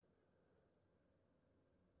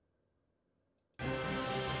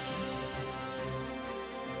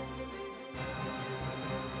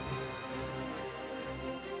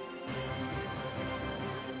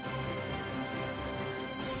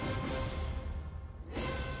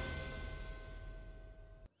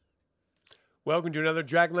Welcome to another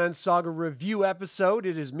Dragonlance Saga review episode.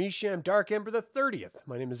 It is Misham Dark Ember the 30th.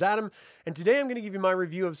 My name is Adam, and today I'm going to give you my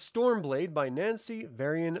review of Stormblade by Nancy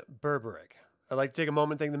Varian Berberick. I'd like to take a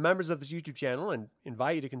moment to thank the members of this YouTube channel and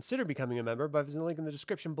invite you to consider becoming a member by visiting the link in the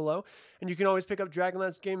description below, and you can always pick up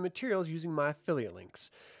Dragonlance game materials using my affiliate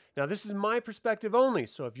links. Now, this is my perspective only,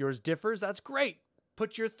 so if yours differs, that's great.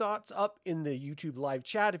 Put your thoughts up in the YouTube live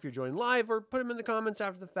chat if you're joining live, or put them in the comments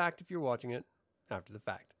after the fact if you're watching it after the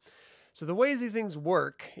fact. So the ways these things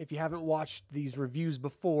work, if you haven't watched these reviews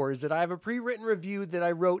before, is that I have a pre-written review that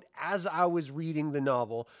I wrote as I was reading the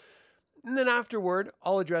novel. And then afterward,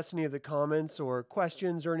 I'll address any of the comments or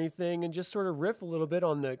questions or anything and just sort of riff a little bit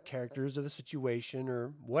on the characters or the situation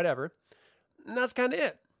or whatever. And that's kind of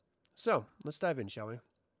it. So let's dive in, shall we?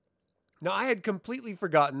 Now, I had completely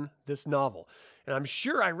forgotten this novel, and I'm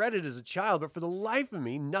sure I read it as a child, but for the life of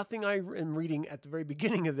me, nothing I am reading at the very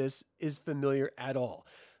beginning of this is familiar at all.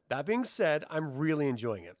 That being said, I'm really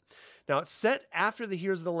enjoying it. Now, it's set after the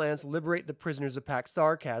Heroes of the Lance liberate the prisoners of Pax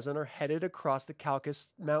Tharkaz and are headed across the Calcus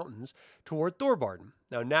Mountains toward Thorbarden.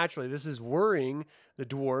 Now, naturally, this is worrying the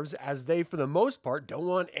dwarves as they, for the most part, don't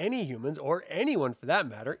want any humans, or anyone for that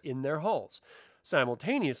matter, in their halls.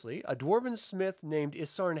 Simultaneously, a dwarven smith named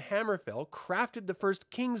Isarn Hammerfell crafted the first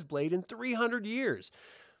King's Blade in 300 years.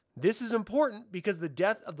 This is important because the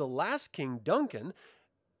death of the last king, Duncan,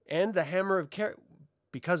 and the Hammer of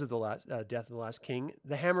because of the death of the last king,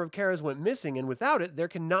 the Hammer of Karaz went missing, and without it, there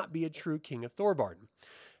cannot be a true king of Thorbarden.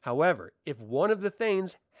 However, if one of the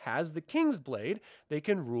Thanes has the King's Blade, they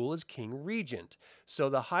can rule as King Regent. So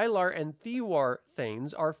the Hylar and Thewar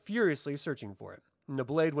Thanes are furiously searching for it, and the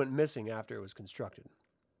blade went missing after it was constructed.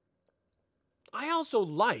 I also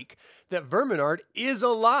like that Verminard is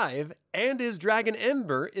alive, and his dragon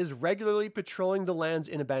Ember is regularly patrolling the lands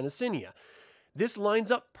in Abanasinia. This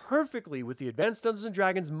lines up perfectly with the Advanced Dungeons &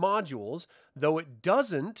 Dragons modules, though it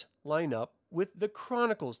doesn't line up with the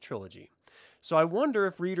Chronicles trilogy. So I wonder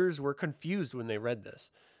if readers were confused when they read this.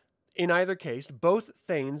 In either case, both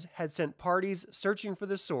Thanes had sent parties searching for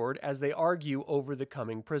the sword as they argue over the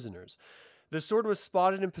coming prisoners. The sword was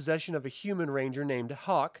spotted in possession of a human ranger named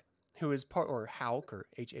Hawk, who is Hauk, or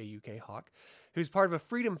H-A-U-K, Hawk, who's part of a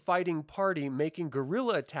freedom fighting party making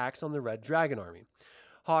guerrilla attacks on the Red Dragon Army.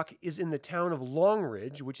 Hawk is in the town of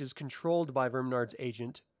Longridge, which is controlled by Verminard's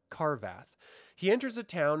agent, Carvath. He enters the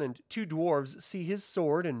town and two dwarves see his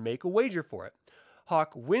sword and make a wager for it.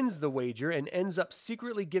 Hawk wins the wager and ends up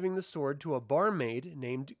secretly giving the sword to a barmaid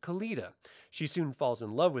named Kalida. She soon falls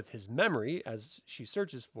in love with his memory as she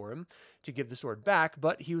searches for him to give the sword back,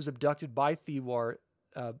 but he was abducted by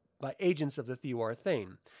by agents of the Thewar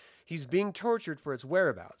Thane. He's being tortured for its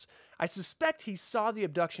whereabouts. I suspect he saw the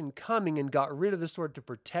abduction coming and got rid of the sword to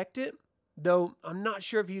protect it, though I'm not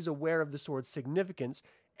sure if he's aware of the sword's significance,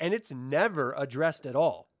 and it's never addressed at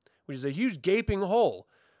all, which is a huge gaping hole.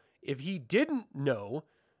 If he didn't know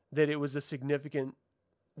that it was a significant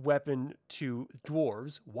weapon to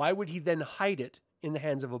dwarves, why would he then hide it in the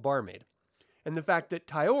hands of a barmaid? And the fact that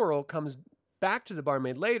Tyoril comes back to the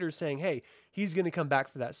barmaid later saying, hey, he's going to come back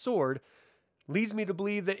for that sword, leads me to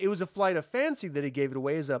believe that it was a flight of fancy that he gave it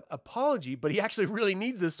away as an apology, but he actually really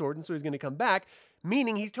needs this sword, and so he's going to come back,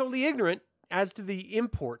 meaning he's totally ignorant as to the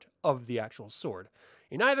import of the actual sword.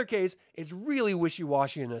 In either case, it's really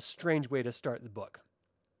wishy-washy and a strange way to start the book.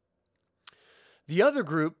 The other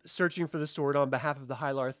group searching for the sword on behalf of the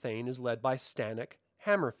Hylar Thane is led by Stannik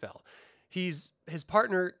Hammerfell. His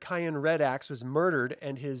partner, Kyan Redax, was murdered,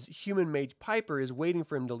 and his human mage Piper is waiting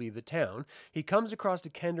for him to leave the town. He comes across a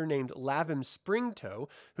kender named Lavim Springtoe,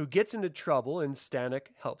 who gets into trouble, and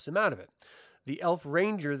Stannik helps him out of it. The elf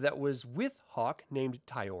ranger that was with Hawk, named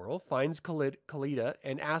Tyoril, finds Kalida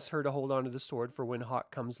and asks her to hold on to the sword for when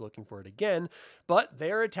Hawk comes looking for it again, but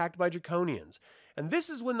they are attacked by Draconians. And this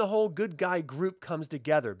is when the whole good guy group comes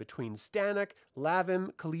together between Stannik,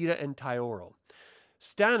 Lavim, Kalida, and Tyoril.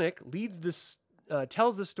 Stannik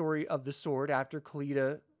tells the story of the sword after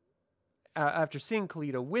seeing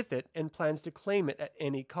Kalida with it, and plans to claim it at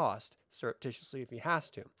any cost, surreptitiously if he has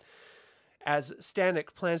to. As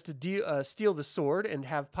Stannik plans to steal the sword and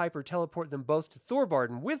have Piper teleport them both to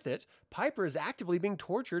Thorbarden with it, Piper is actively being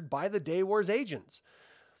tortured by the Thewars agents.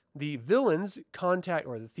 The villains contact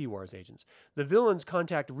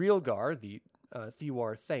Realgar, the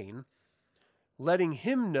Thewar Thane, letting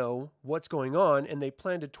him know what's going on, and they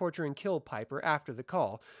plan to torture and kill Piper after the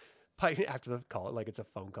call. Like it's a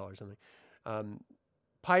phone call or something.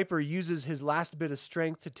 Piper uses his last bit of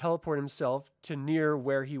strength to teleport himself to near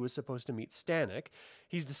where he was supposed to meet Stannik.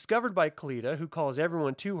 He's discovered by Kalida, who calls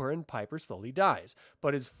everyone to her, and Piper slowly dies.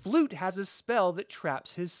 But his flute has a spell that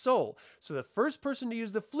traps his soul. So the first person to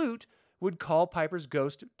use the flute would call Piper's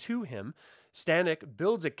ghost to him. Stannick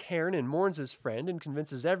builds a cairn and mourns his friend and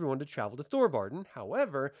convinces everyone to travel to Thorbarden.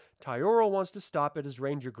 However, Tyorel wants to stop at his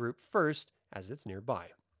ranger group first, as it's nearby.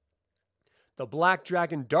 The Black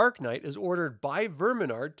Dragon Dark Knight is ordered by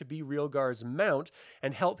Verminard to be Realgar's mount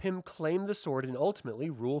and help him claim the sword and ultimately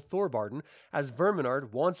rule Thorbarden, as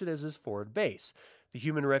Verminard wants it as his forward base. The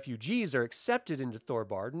human refugees are accepted into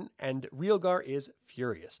Thorbarden, and Realgar is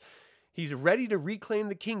furious. He's ready to reclaim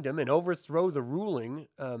the kingdom and overthrow the ruling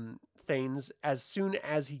Thanes as soon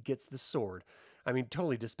as he gets the sword. I mean,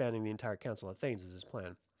 totally disbanding the entire Council of Thanes is his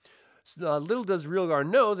plan. So, little does Realgar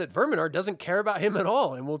know that Verminard doesn't care about him at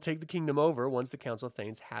all and will take the kingdom over once the Council of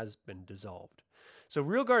Thanes has been dissolved. So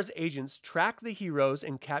Realgar's agents track the heroes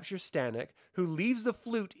and capture Stannick, who leaves the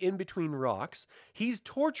flute in between rocks. He's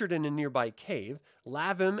tortured in a nearby cave.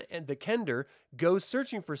 Lavim and the Kender goes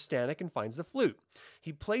searching for Stannick and finds the flute.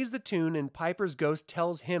 He plays the tune, and Piper's ghost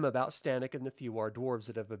tells him about Stannick and the Thewar dwarves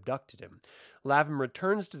that have abducted him. Lavim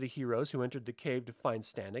returns to the heroes who entered the cave to find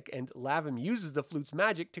Stannick, and Lavim uses the flute's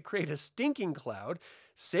magic to create a stinking cloud,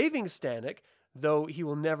 saving Stannick, though he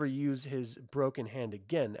will never use his broken hand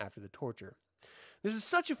again after the torture. This is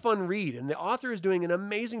such a fun read, and the author is doing an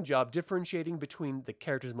amazing job differentiating between the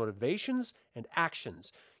characters' motivations and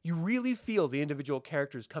actions. You really feel the individual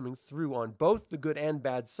characters coming through on both the good and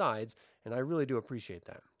bad sides, and I really do appreciate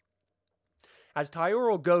that. As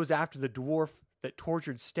Tyorel goes after the dwarf that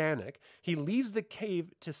tortured Stannick, he leaves the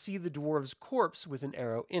cave to see the dwarf's corpse with an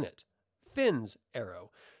arrow in it. Finn's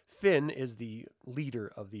arrow. Finn is the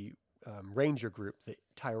leader of the ranger group that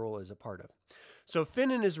Tyorel is a part of. So Finn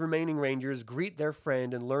and his remaining rangers greet their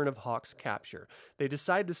friend and learn of Hawke's capture. They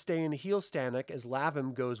decide to stay and heal Stannick as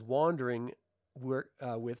Lavim goes wandering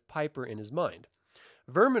with Piper in his mind.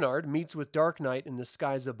 Verminard meets with Dark Knight in the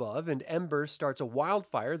skies above, and Ember starts a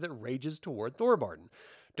wildfire that rages toward Thorbarden.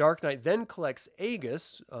 Dark Knight then collects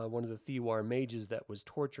Aegis, one of the Thewar mages that was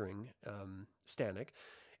torturing Stannick,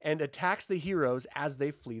 and attacks the heroes as they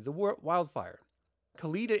flee the wildfire.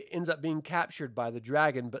 Khalida ends up being captured by the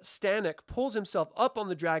dragon, but Stannick pulls himself up on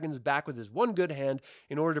the dragon's back with his one good hand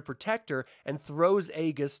in order to protect her and throws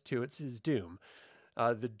Aegis to his doom.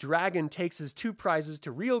 The dragon takes his two prizes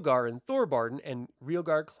to Realgar and Thorbarden, and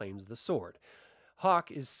Realgar claims the sword. Hawke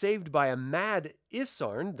is saved by a mad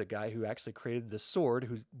Isarn, the guy who actually created the sword,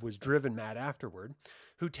 who was driven mad afterward,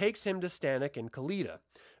 who takes him to Stannick and Khalida.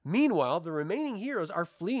 Meanwhile, the remaining heroes are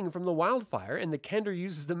fleeing from the wildfire, and the Kender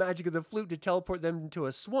uses the magic of the flute to teleport them into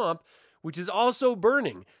a swamp, which is also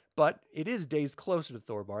burning, but it is days closer to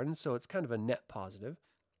Thorbarden, so it's kind of a net positive.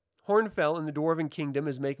 Hornfell in the Dwarven Kingdom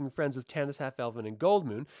is making friends with Tanis Half-Elven and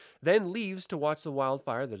Goldmoon, then leaves to watch the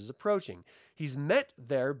wildfire that is approaching. He's met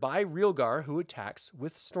there by Realgar, who attacks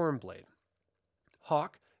with Stormblade.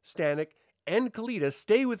 Hawke, Stannick, and Khalida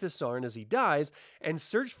stay with Isarn as he dies and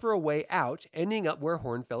search for a way out, ending up where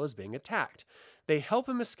Hornfell is being attacked. They help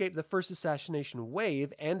him escape the first assassination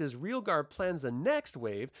wave, and as Realgar plans the next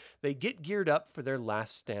wave, they get geared up for their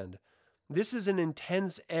last stand. This is an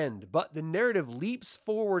intense end, but the narrative leaps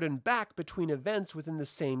forward and back between events within the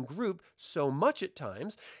same group so much at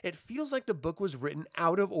times, it feels like the book was written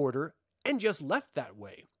out of order and just left that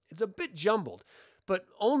way. It's a bit jumbled, but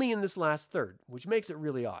only in this last third, which makes it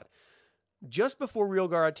really odd. Just before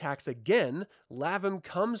Realgar attacks again, Lavim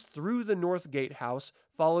comes through the North Gatehouse,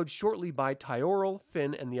 followed shortly by Tyorel,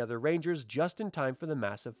 Finn, and the other rangers, just in time for the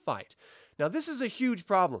massive fight. Now, this is a huge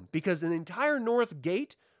problem, because an entire North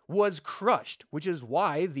Gate was crushed, which is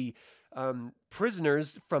why the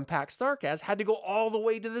prisoners from Pax Tharkaz had to go all the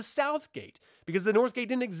way to the South Gate, because the North Gate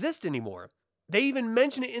didn't exist anymore. They even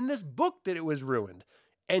mention it in this book that it was ruined,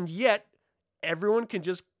 and yet everyone can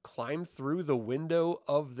just climb through the window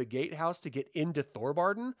of the gatehouse to get into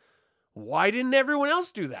Thorbarden? Why didn't everyone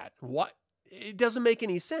else do that? What? It doesn't make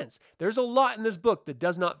any sense. There's a lot in this book that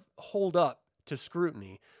does not hold up to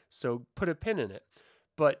scrutiny, so put a pin in it.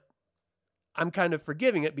 But I'm kind of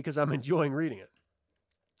forgiving it because I'm enjoying reading it.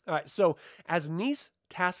 All right, so as Nis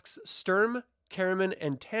tasks Sturm, Caraman,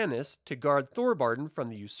 and Tanis to guard Thorbarden from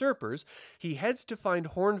the usurpers, he heads to find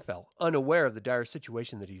Hornfell, unaware of the dire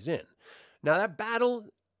situation that he's in. Now, that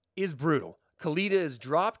battle is brutal. Khalida is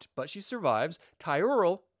dropped, but she survives.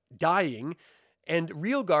 Tyorel dying, and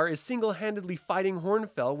Realgar is single-handedly fighting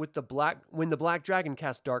Hornfell when the Black Dragon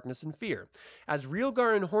casts darkness and fear. As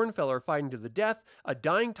Realgar and Hornfell are fighting to the death, a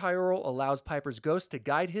dying Tyorel allows Piper's ghost to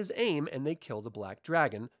guide his aim, and they kill the Black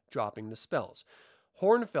Dragon, dropping the spells.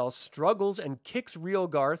 Hornfell struggles and kicks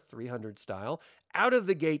Realgar, 300 style, out of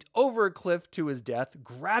the gate over a cliff to his death,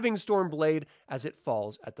 grabbing Stormblade as it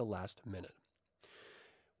falls at the last minute.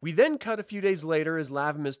 We then cut a few days later as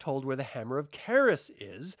Lavem is told where the Hammer of Karis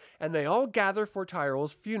is, and they all gather for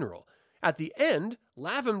Tyrell's funeral. At the end,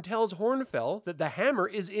 Lavem tells Hornfell that the hammer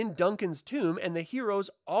is in Duncan's tomb, and the heroes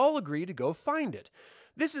all agree to go find it.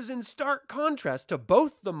 This is in stark contrast to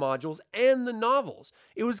both the modules and the novels.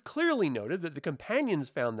 It was clearly noted that the companions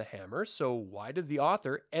found the hammer, so why did the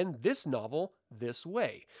author end this novel this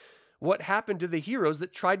way? What happened to the heroes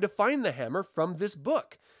that tried to find the hammer from this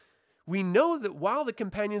book? We know that while the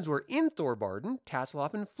companions were in Thorbarden,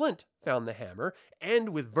 Tasselhoff and Flint found the hammer, and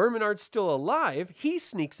with Verminard still alive, he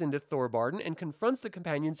sneaks into Thorbarden and confronts the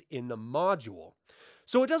companions in the module.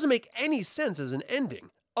 So it doesn't make any sense as an ending,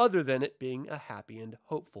 other than it being a happy and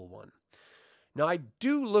hopeful one. Now, I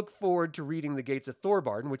do look forward to reading The Gates of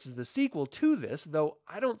Thorbarden, which is the sequel to this, though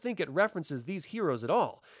I don't think it references these heroes at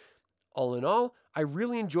all. All in all, I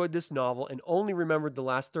really enjoyed this novel and only remembered the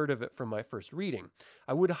last third of it from my first reading.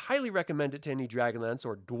 I would highly recommend it to any Dragonlance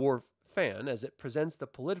or Dwarf fan, as it presents the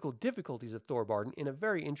political difficulties of Thorbarden in a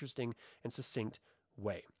very interesting and succinct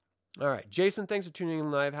way. All right, Jason, thanks for tuning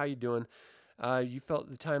in live. How you doing? You felt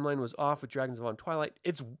the timeline was off with Dragons of Von Twilight.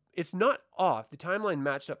 It's not off. The timeline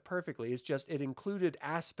matched up perfectly. It's just it included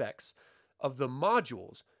aspects of the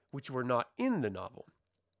modules which were not in the novel,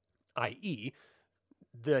 i.e.,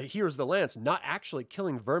 the Heroes of the Lance not actually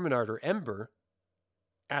killing Verminard or Ember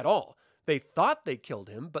at all. They thought they killed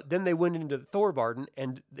him, but then they went into Thorbarden,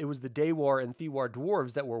 and it was the Daewar and Thewar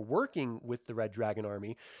dwarves that were working with the Red Dragon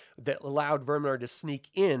army that allowed Verminard to sneak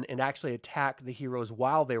in and actually attack the heroes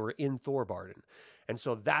while they were in Thorbarden. And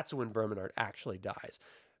so that's when Verminard actually dies.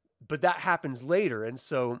 But that happens later, and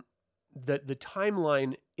so the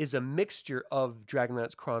timeline is a mixture of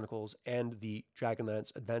Dragonlance Chronicles and the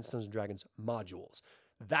Dragonlance Advanced Dungeons & Dragons modules.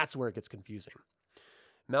 That's where it gets confusing.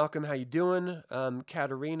 Malcolm, how you doing?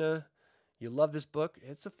 Katarina, you love this book.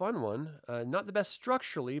 It's a fun one. Not the best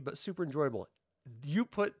structurally, but super enjoyable. You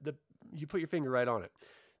put your finger right on it.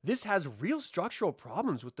 This has real structural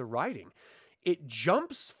problems with the writing. It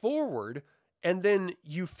jumps forward, and then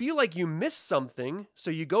you feel like you missed something,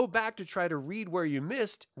 so you go back to try to read where you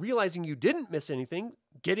missed, realizing you didn't miss anything,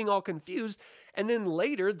 getting all confused, and then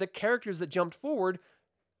later the characters that jumped forward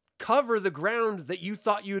cover the ground that you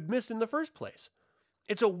thought you had missed in the first place.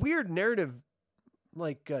 It's a weird narrative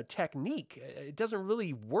technique. It doesn't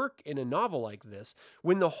really work in a novel like this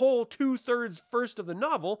when the whole 2/3 first of the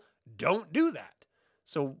novel don't do that.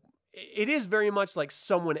 So it is very much like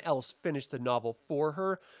someone else finished the novel for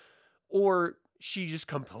her, or she just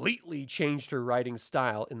completely changed her writing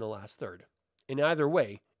style in the last third. In either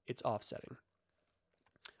way, it's offsetting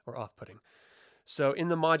or off-putting. So in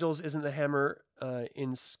the modules, isn't the hammer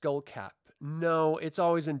in Skullcap? No, it's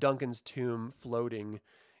always in Duncan's tomb, floating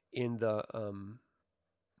in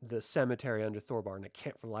the cemetery under Thorbarden. I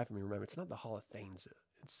can't for the life of me remember. It's not the Hall of Thanes.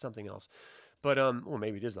 It's something else. But well,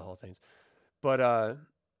 maybe it is the Hall of Thanes. But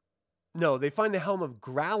no, they find the Helm of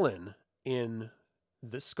Gralin in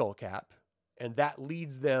the Skullcap, and that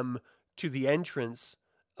leads them to the entrance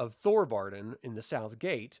of Thorbarden in the South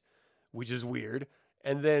Gate, which is weird.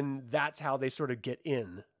 And then that's how they sort of get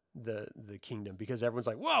in the kingdom, because everyone's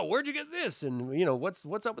like, whoa, where'd you get this? And, you know, what's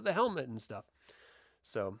up with the helmet and stuff?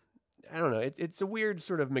 So, I don't know. It's a weird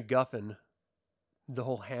sort of MacGuffin, the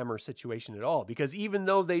whole hammer situation at all, because even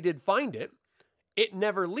though they did find it, it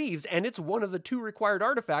never leaves, and it's one of the 2 required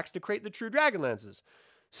artifacts to create the true Dragonlances.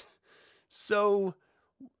 So,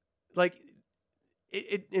 like,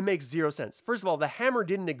 it makes zero sense. First of all, the hammer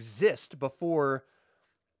didn't exist before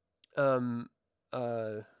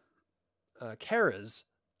Kara's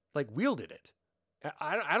wielded it.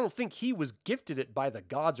 I don't think he was gifted it by the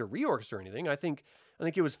gods or reorcs or anything. I think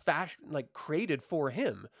it was created for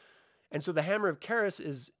him. And so the Hammer of Karis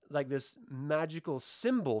is like this magical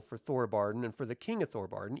symbol for Thorbarden and for the King of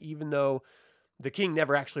Thorbarden, even though the king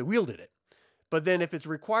never actually wielded it. But then if it's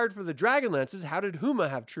required for the Dragonlances, how did Huma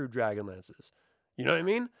have true Dragonlances? You know what I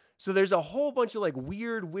mean? So there's a whole bunch of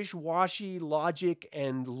weird wish-washy logic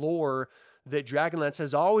and lore that Dragonlance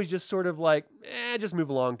has always just sort of just move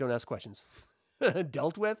along, don't ask questions,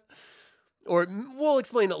 dealt with. Or we'll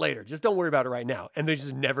explain it later, just don't worry about it right now. And they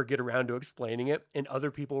just never get around to explaining it, and other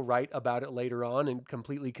people write about it later on and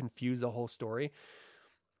completely confuse the whole story.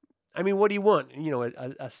 I mean, what do you want? You know,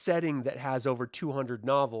 a setting that has over 200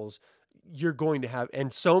 novels, you're going to have,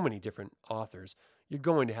 and so many different authors, you're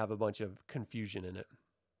going to have a bunch of confusion in it.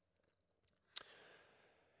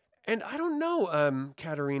 And I don't know,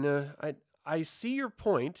 Katarina, I see your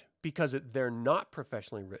point because they're not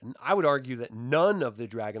professionally written. I would argue that none of the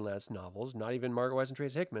Dragonlance novels, not even Margaret Wise and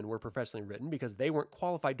Trace Hickman, were professionally written because they weren't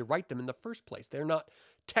qualified to write them in the first place. They're not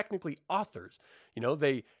technically authors. You know,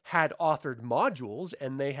 they had authored modules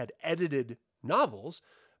and they had edited novels,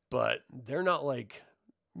 but they're not like,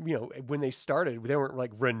 you know, when they started, they weren't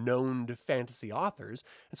like renowned fantasy authors.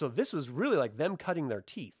 And so this was really like them cutting their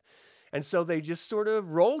teeth. And so they just sort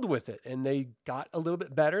of rolled with it and they got a little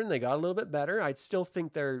bit better and they got a little bit better. I'd still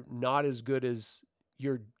think they're not as good as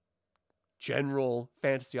your general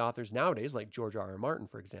fantasy authors nowadays, like George R. R. Martin,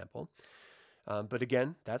 for example. But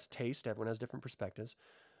again, that's taste. Everyone has different perspectives.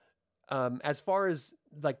 As far as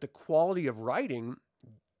like the quality of writing,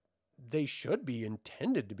 they should be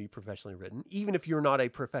intended to be professionally written. Even if you're not a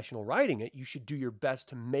professional writing it, you should do your best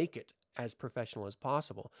to make it as professional as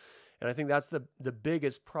possible. And I think that's the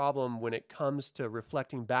biggest problem when it comes to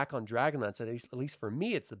reflecting back on Dragonlance. At least for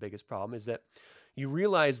me, it's the biggest problem, is that you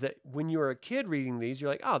realize that when you're a kid reading these, you're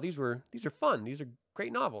like, oh, these are fun. These are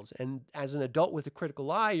great novels. And as an adult with a critical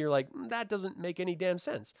eye, you're like, that doesn't make any damn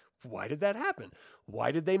sense. Why did that happen?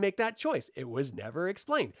 Why did they make that choice? It was never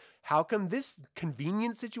explained. How come this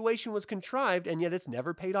convenient situation was contrived and yet it's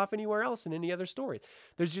never paid off anywhere else in any other story?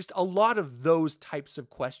 There's just a lot of those types of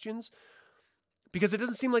questions, because it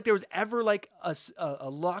doesn't seem like there was ever like a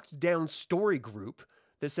locked down story group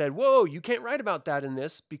that said, whoa, you can't write about that in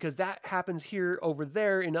this because that happens here, over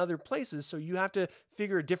there, in other places. So you have to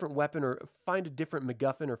figure a different weapon or find a different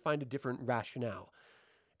MacGuffin or find a different rationale.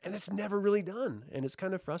 And that's never really done. And it's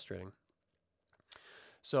kind of frustrating.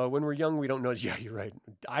 So when we're young, we don't notice. Yeah, you're right.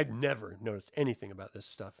 I'd never noticed anything about this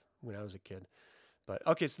stuff when I was a kid. But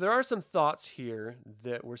okay, so there are some thoughts here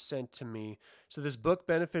that were sent to me. So this book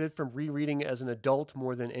benefited from rereading as an adult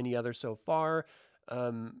more than any other so far.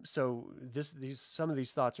 So some of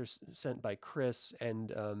these thoughts are sent by Chris,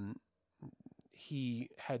 and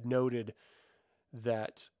he had noted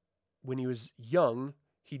that when he was young,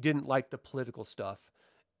 he didn't like the political stuff,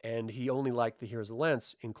 and he only liked the Heroes of the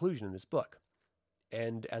Lance inclusion in this book.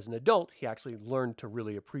 And as an adult, he actually learned to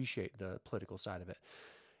really appreciate the political side of it.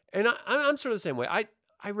 And I'm sort of the same way.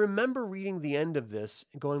 I remember reading the end of this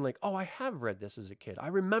and going like, oh, I have read this as a kid. I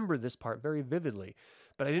remember this part very vividly,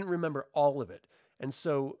 but I didn't remember all of it. And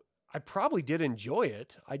so I probably did enjoy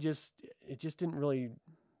it. It just didn't really,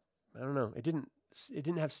 I don't know. It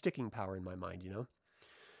didn't have sticking power in my mind, you know?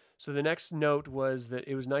 So the next note was that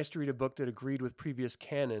it was nice to read a book that agreed with previous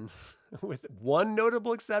canon, with one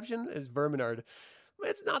notable exception, is Verminard.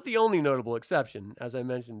 It's not the only notable exception, as I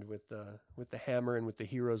mentioned with the hammer and with the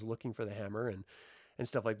heroes looking for the hammer and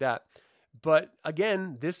stuff like that. But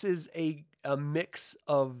again, this is a mix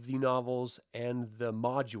of the novels and the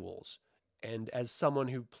modules. And as someone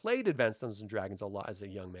who played Advanced Dungeons and Dragons a lot as a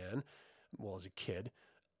young man, well, as a kid,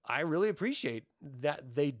 I really appreciate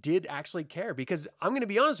that they did actually care, because I'm going to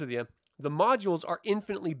be honest with you, the modules are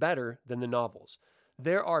infinitely better than the novels.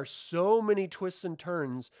 There are so many twists and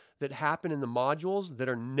turns that happen in the modules that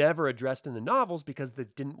are never addressed in the novels because they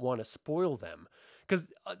didn't want to spoil them.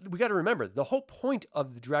 Because we got to remember, the whole point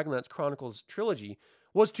of the Dragonlance Chronicles trilogy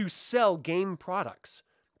was to sell game products.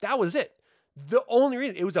 That was it. The only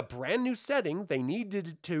reason, it was a brand new setting. They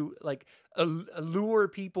needed to like allure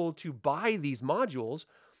people to buy these modules.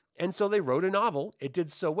 And so they wrote a novel. It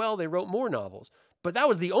did so well, they wrote more novels. But that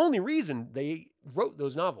was the only reason they wrote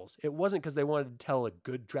those novels. It wasn't because they wanted to tell a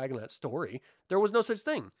good Dragonlance story. There was no such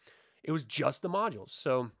thing. It was just the modules.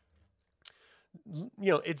 So,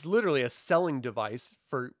 you know, it's literally a selling device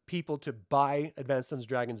for people to buy Advanced Dungeons and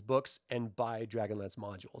Dragons books and buy Dragonlance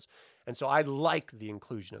modules. And so I like the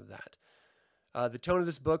inclusion of that. The tone of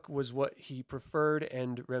this book was what he preferred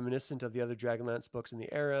and reminiscent of the other Dragonlance books in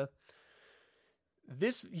the era.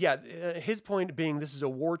 His point being this is a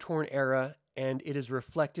war-torn era and it is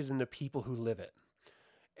reflected in the people who live it.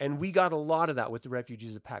 And we got a lot of that with the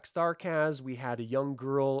refugees of Pax Tharkaz. We had a young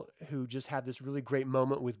girl who just had this really great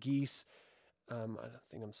moment with Geese. I don't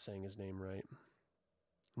think I'm saying his name right.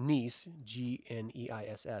 Gneis,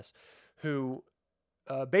 Gneis, who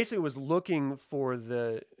basically was looking for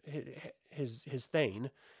his Thane,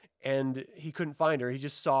 and he couldn't find her. He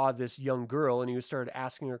just saw this young girl, and he started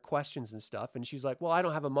asking her questions and stuff. And she's like, well, I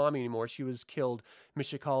don't have a mommy anymore. She was killed.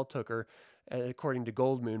 Mishakal took her, according to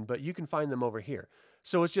Goldmoon, but you can find them over here.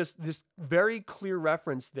 So it's just this very clear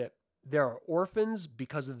reference that there are orphans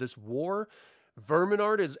because of this war.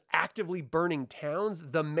 Verminard is actively burning towns.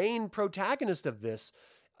 The main protagonist of this,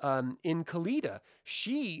 in Kalita,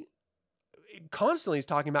 she constantly is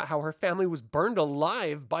talking about how her family was burned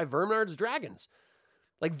alive by Verminard's dragons.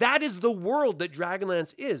 Like, that is the world that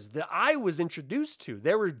Dragonlance is, that I was introduced to.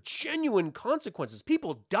 There were genuine consequences.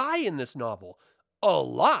 People die in this novel. A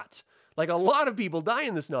lot. Like, a lot of people die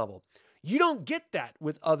in this novel. You don't get that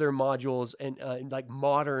with other modules and like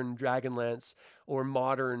modern Dragonlance or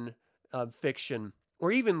modern fiction,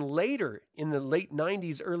 or even later in the late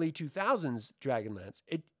 90s, early 2000s Dragonlance.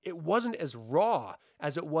 It wasn't as raw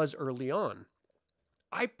as it was early on.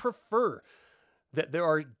 I prefer that there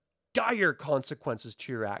are dire consequences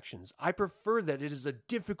to your actions. I prefer that it is a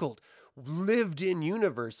difficult, lived-in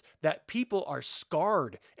universe, that people are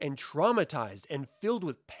scarred and traumatized and filled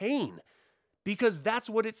with pain, because that's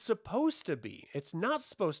what it's supposed to be. It's not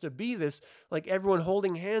supposed to be this, like, everyone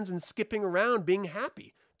holding hands and skipping around being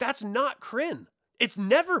happy. That's not Krynn. It's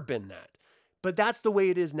never been that. But that's the way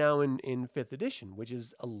it is now in 5th edition, which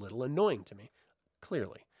is a little annoying to me,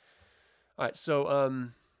 clearly. All right,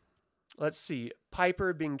 so let's see.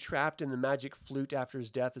 Piper being trapped in the magic flute after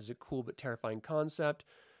his death is a cool but terrifying concept.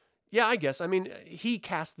 Yeah, I guess. I mean, he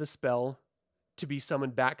cast the spell to be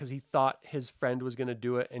summoned back because he thought his friend was going to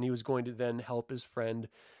do it, and he was going to then help his friend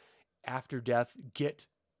after death get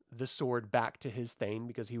the sword back to his Thane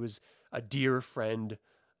because he was a dear friend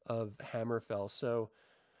of Hammerfell. So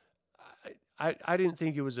I didn't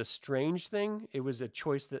think it was a strange thing. It was a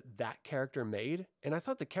choice that character made. And I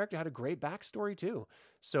thought the character had a great backstory too.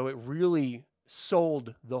 So it really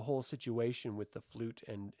sold the whole situation with the flute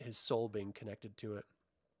and his soul being connected to it.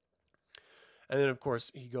 And then, of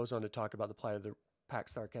course, he goes on to talk about the plight of the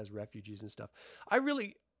Pax Tharkaz refugees and stuff. I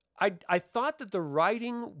thought that the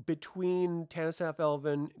writing between Tanisaf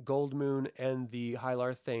Elven, Goldmoon, and the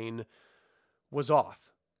Hylar Thane was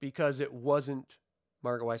off because it wasn't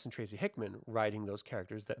Margaret Weiss and Tracy Hickman writing those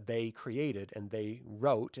characters that they created and they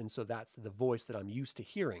wrote, and so that's the voice that I'm used to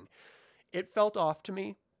hearing. It felt off to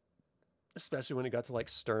me, especially when it got to like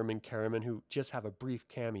Sturm and Karaman, who just have a brief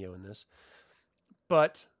cameo in this.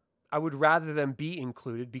 But I would rather them be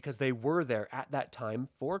included because they were there at that time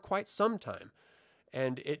for quite some time.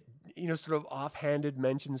 And it, sort of offhanded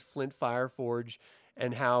mentions Flint Fireforge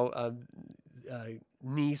and how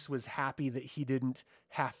Nice was happy that he didn't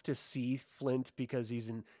have to see Flint because he's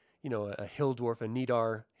a hill dwarf, a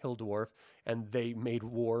Nidar hill dwarf, and they made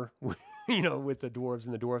war, with the dwarves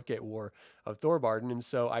in the Dwarfgate War of Thorbarden. And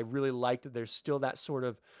so I really like that there's still that sort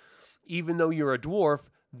of, even though you're a dwarf,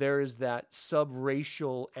 there is that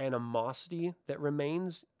subracial animosity that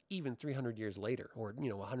remains even 300 years later, or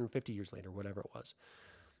 150 years later, whatever it was.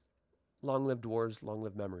 Long live dwarves, long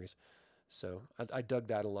live memories. So I dug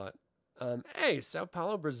that a lot. Hey, Sao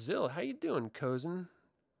Paulo, Brazil. How you doing, Cozen?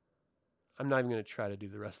 I'm not even going to try to do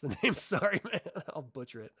the rest of the name. Sorry, man. I'll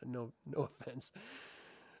butcher it. No offense.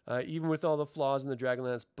 Even with all the flaws in the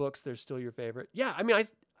Dragonlance books, they're still your favorite. Yeah, I mean,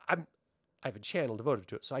 I have a channel devoted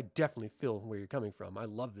to it, so I definitely feel where you're coming from. I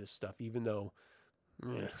love this stuff, even though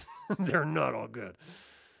they're not all good.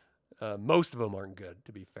 Most of them aren't good,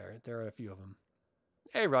 to be fair. There are a few of them.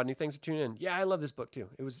 Hey, Rodney, thanks for tuning in. Yeah, I love this book, too.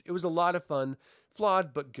 It was a lot of fun.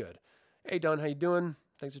 Flawed, but good. Hey, Don, how you doing?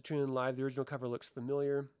 Thanks for tuning in live. The original cover looks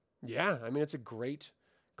familiar. Yeah, I mean, it's a great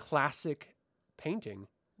classic painting,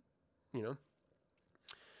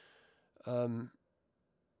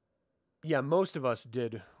 Yeah, most of us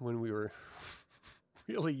did when we were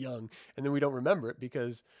really young, and then we don't remember it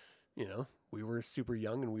because, we were super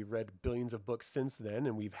young and we've read billions of books since then,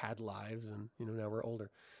 and we've had lives, and, now we're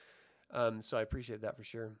older. So I appreciate that for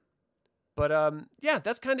sure. But yeah,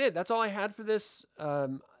 that's kind of it. That's all I had for this.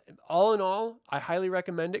 All in all, I highly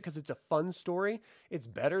recommend it because it's a fun story. It's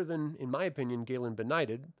better than, in my opinion, Galen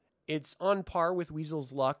Benighted. It's on par with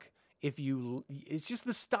Weasel's Luck. It's just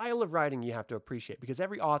the style of writing you have to appreciate, because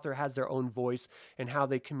every author has their own voice and how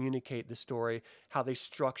they communicate the story, how they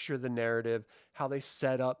structure the narrative, how they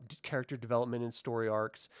set up character development and story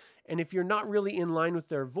arcs. And if you're not really in line with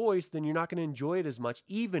their voice, then you're not going to enjoy it as much,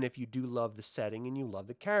 even if you do love the setting and you love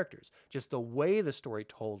the characters. Just the way the story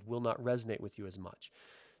told will not resonate with you as much.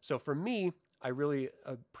 So for me, I really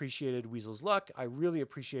appreciated Weasel's Luck. I really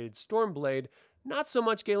appreciated Stormblade. Not so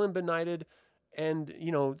much Galen Benighted. And,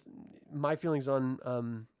 my feelings on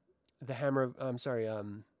The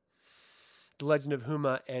Legend of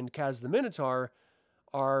Huma and Kaz the Minotaur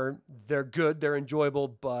they're good, they're enjoyable,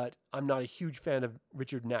 but I'm not a huge fan of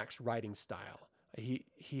Richard Knack's writing style.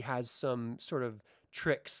 He has some sort of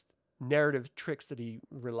narrative tricks that he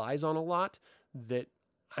relies on a lot that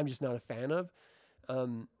I'm just not a fan of.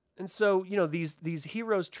 And so, these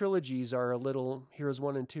Heroes trilogies are Heroes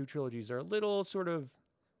 1 and 2 trilogies are a little sort of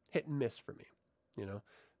hit and miss for me,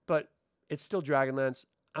 but it's still Dragonlance.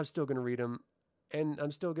 I'm still going to read them, and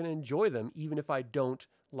I'm still going to enjoy them, even if I don't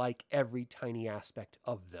like every tiny aspect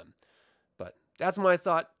of them. But That's my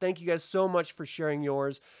thought. Thank you guys so much for sharing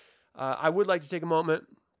yours. I would like to take a moment.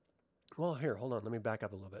 Well, here, hold on. Let me back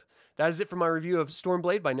up a little bit. That is it for my review of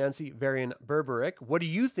Stormblade by Nancy Varian Berberick. What do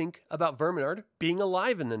you think about Verminard being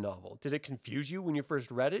alive in the novel? Did it confuse you when you first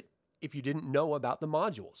read it, if you didn't know about the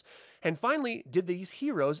modules? And finally, did these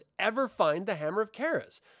heroes ever find the Hammer of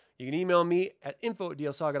Karas? You can email me at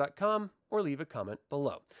info@dlsaga.com or leave a comment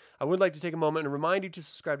below. I would like to take a moment and remind you to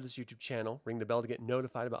subscribe to this YouTube channel, ring the bell to get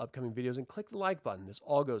notified about upcoming videos, and click the like button. This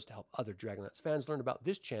all goes to help other Dragonlance fans learn about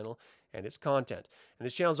this channel and its content. And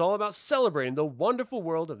this channel is all about celebrating the wonderful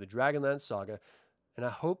world of the Dragonlance saga, and I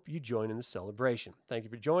hope you join in the celebration. Thank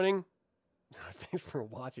you for joining. Thanks for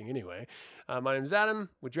watching anyway. My name is Adam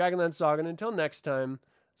with Dragonlance Saga, and until next time,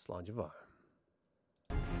 Slanjavar.